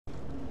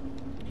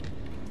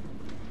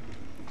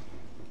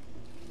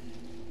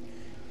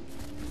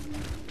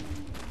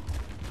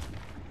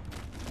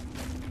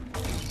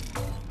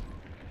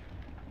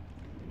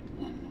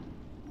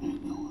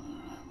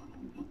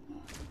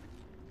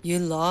You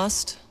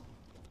lost?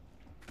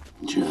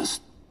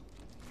 Just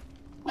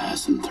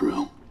passing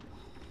through.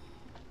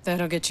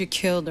 That'll get you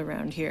killed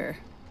around here.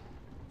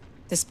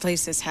 This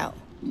place is hell.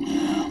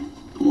 Yeah,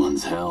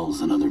 one's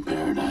hell's another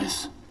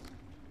paradise.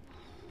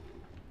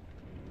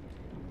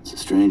 It's a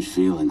strange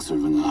feeling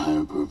serving a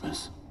higher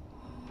purpose.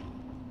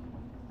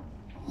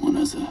 One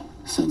has a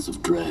sense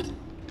of dread,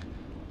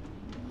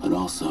 but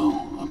also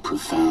a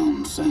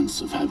profound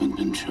sense of having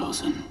been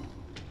chosen.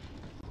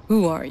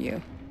 Who are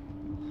you?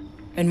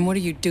 And what are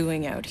you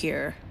doing out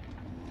here?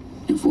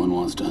 If one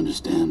wants to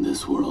understand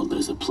this world,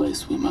 there's a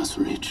place we must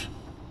reach.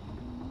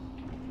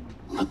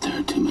 But there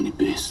are too many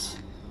beasts,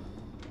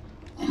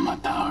 and my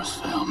powers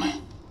fail me.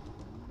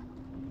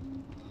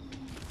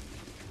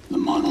 The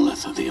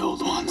monolith of the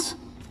old ones.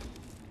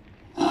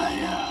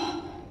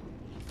 I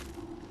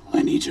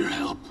need your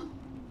help.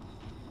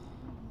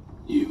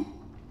 You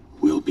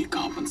will be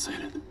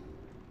compensated.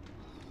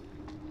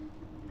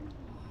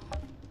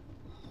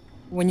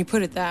 When you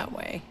put it that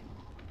way,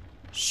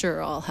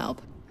 sure, I'll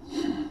help.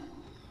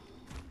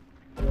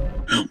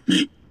 Help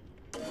me.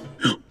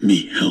 Help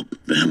me help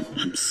them.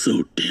 I'm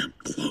so damn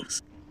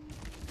close.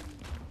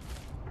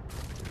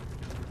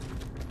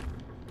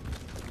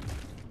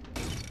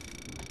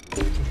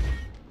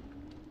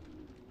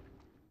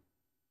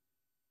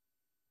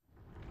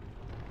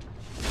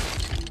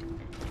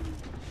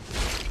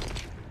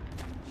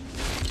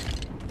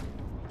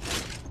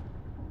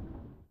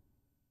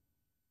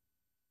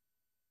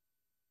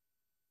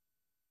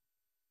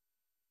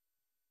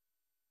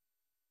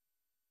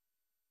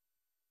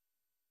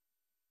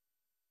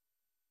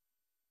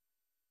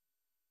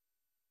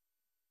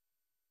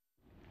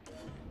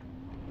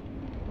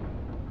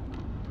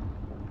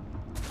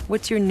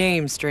 What's your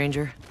name,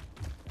 stranger?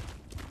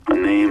 A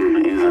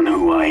name isn't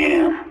who I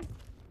am.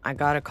 I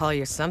gotta call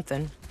you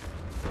something.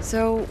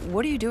 So,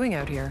 what are you doing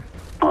out here?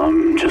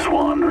 I'm just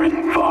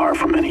wandering, far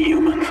from any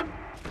humans.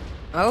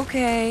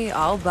 Okay,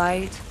 I'll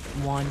bite,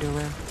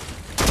 wanderer.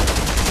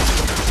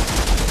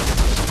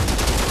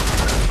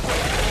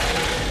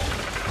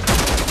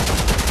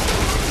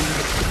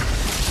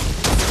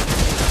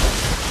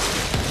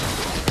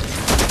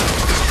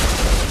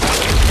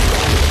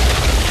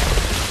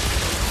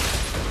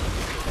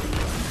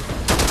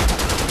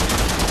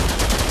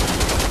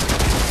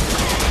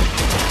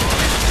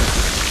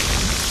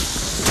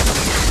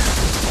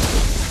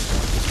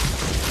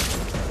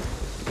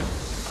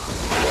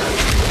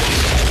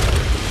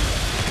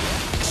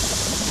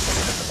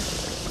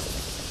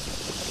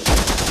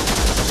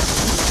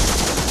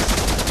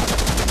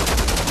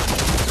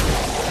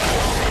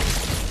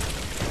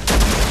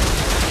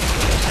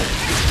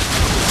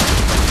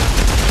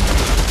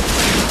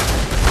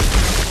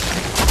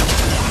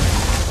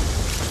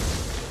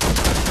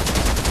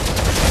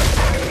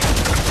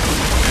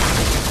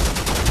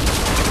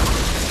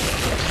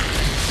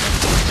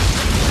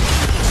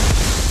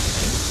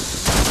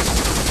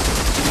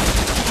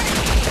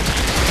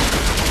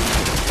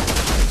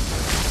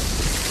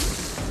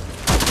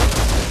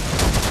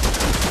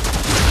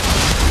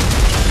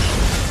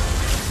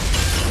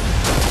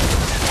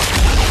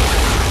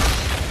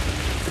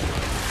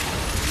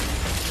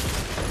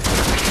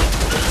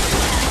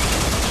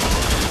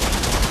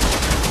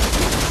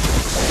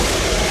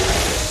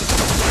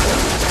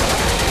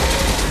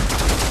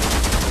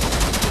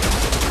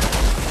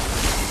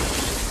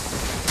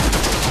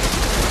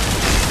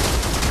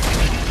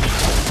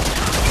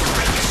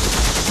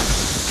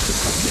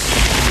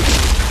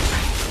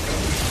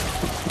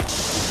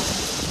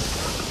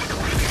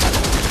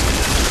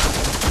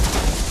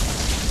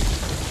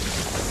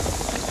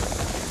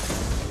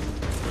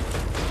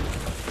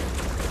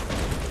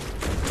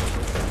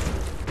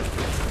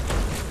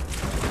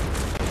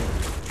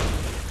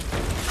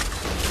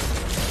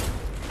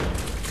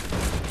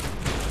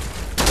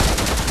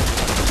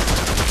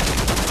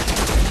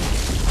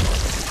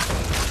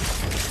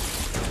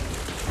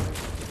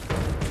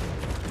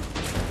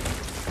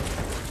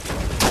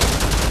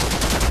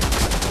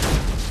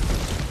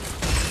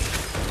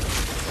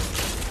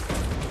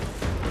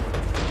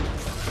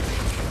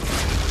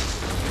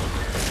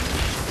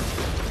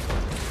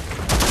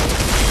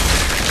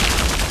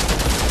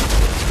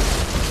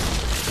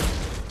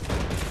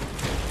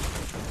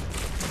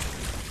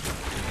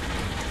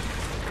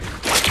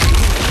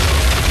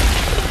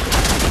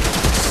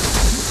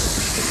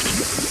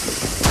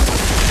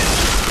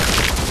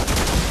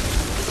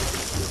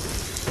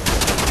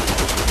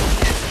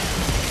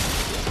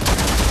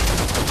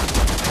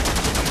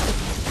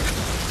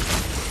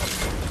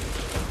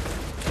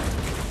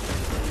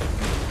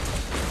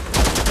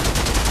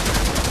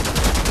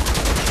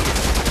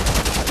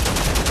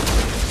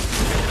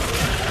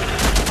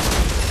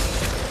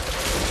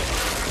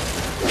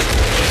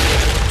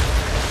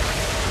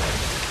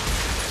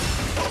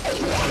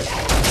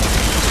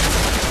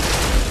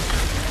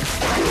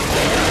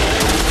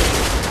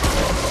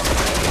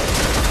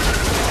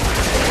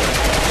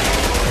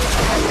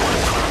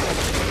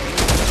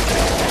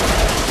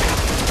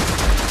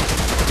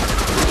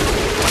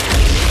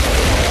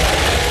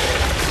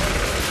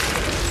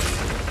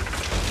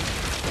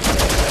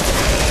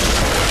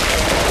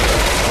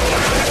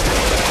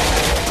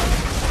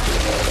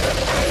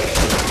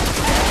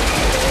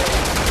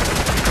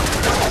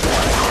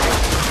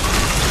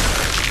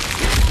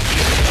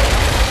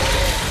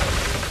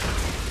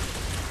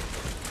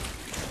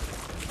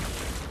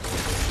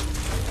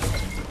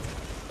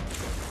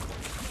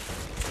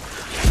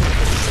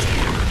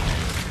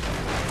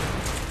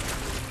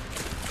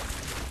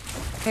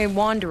 Hey,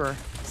 Wanderer.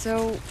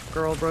 So,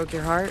 girl broke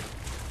your heart,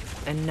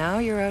 and now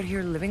you're out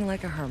here living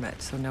like a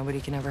hermit, so nobody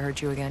can ever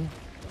hurt you again?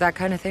 That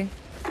kind of thing?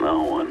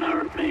 No one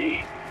hurt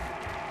me.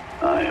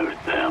 I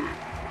hurt them.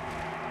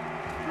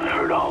 I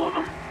hurt all of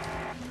them.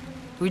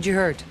 Who'd you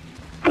hurt?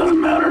 Doesn't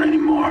matter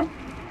anymore.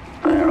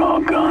 They're all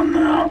gone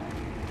now.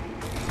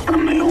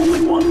 I'm the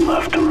only one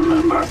left to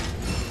remember.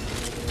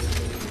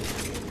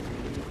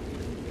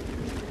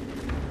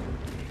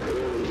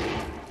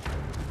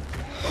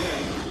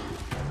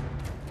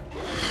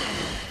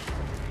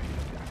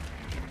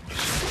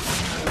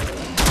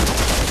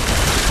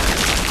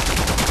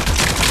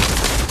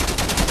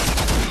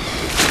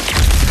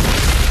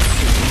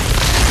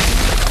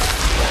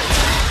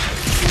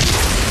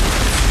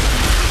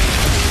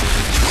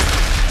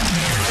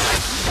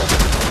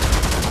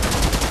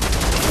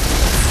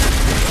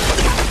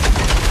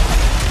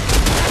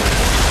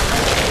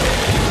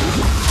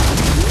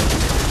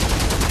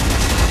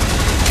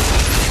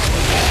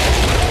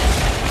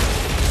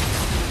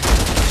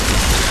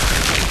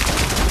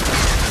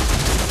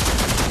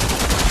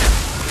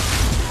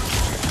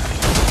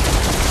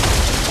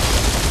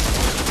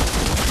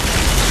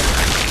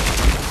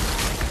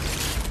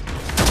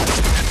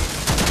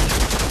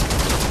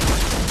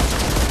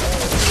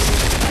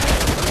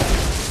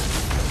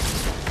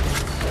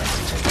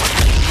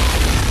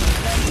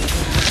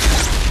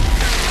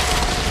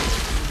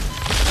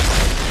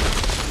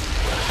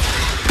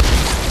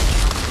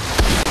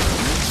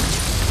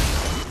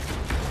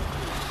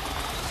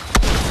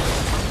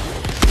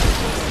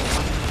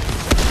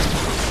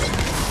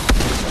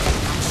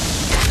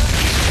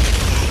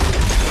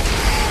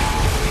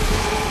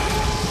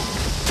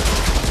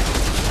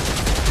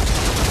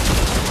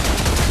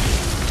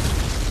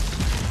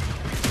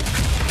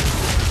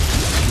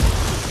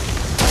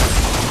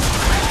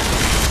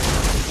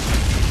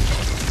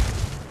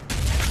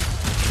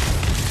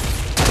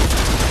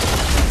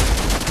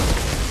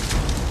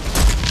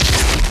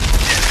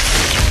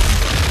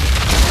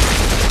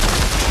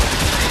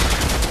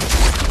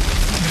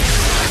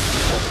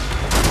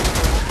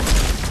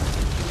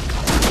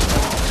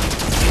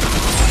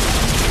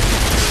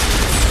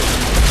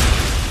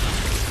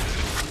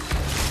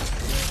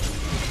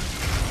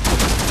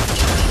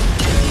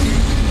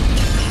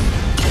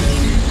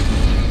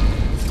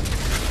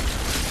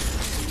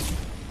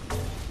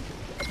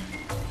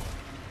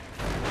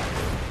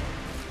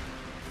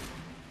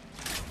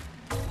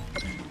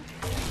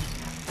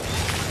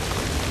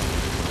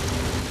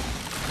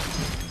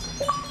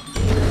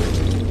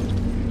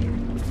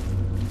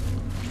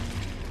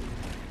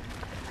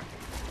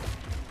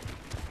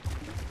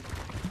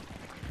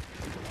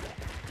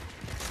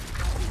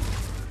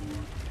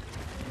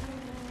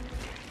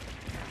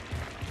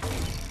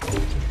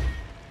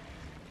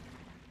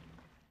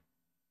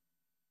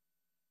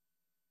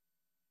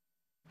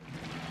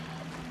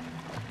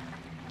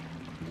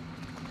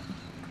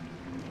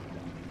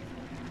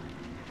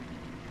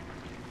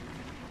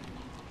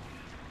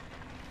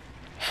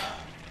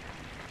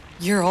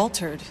 You're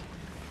altered.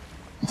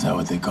 Is that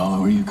what they call it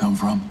where you come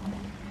from?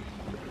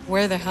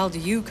 Where the hell do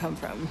you come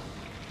from?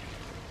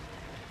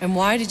 And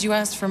why did you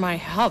ask for my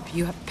help?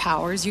 You have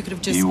powers, you could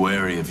have just— Be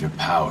wary of your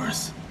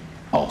powers,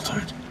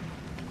 Altered.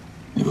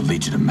 They will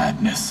lead you to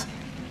madness.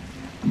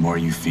 The more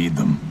you feed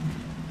them,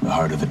 the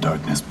harder the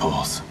darkness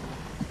pulls.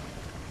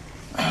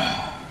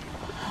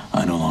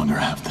 I no longer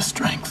have the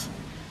strength.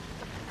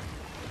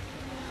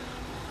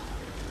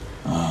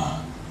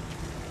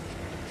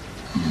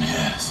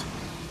 Yes.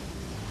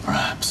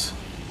 Perhaps.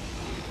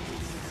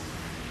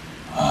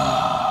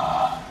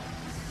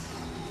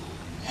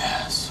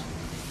 Yes.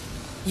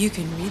 You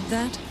can read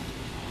that?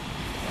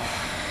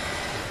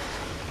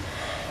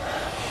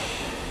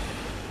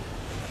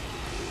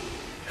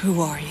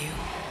 Who are you?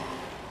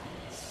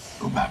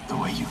 Go back the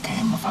way you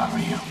came if I were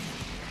you.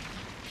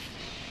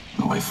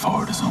 The way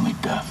forward is only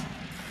death.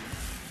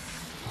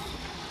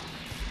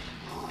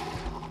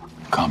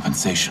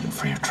 Compensation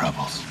for your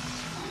troubles.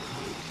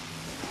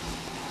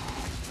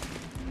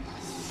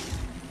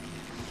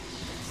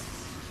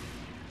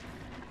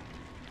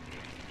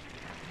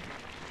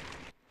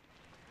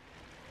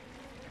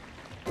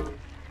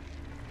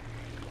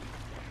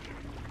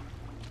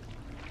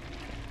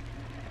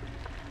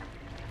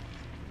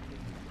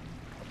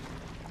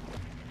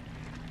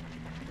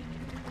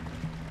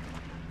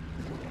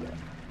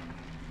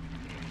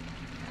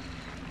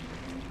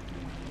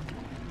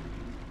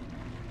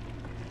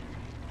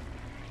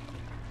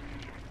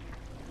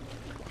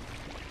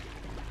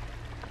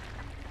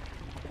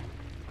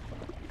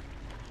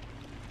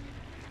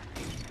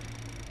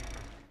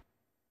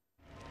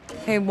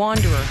 Hey,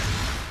 Wanderer.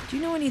 Do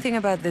you know anything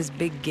about this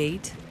big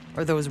gate?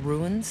 Or those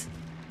ruins?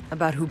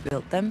 About who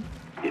built them?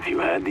 If you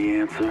had the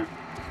answer,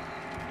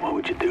 what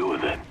would you do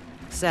with it?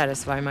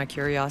 Satisfy my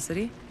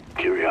curiosity.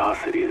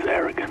 Curiosity is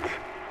arrogance.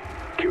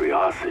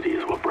 Curiosity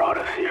is what brought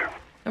us here.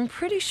 I'm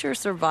pretty sure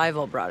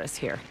survival brought us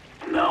here.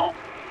 No.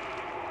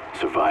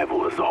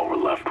 Survival is all we're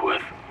left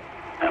with,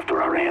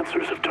 after our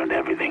answers have turned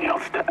everything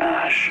else to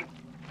ash.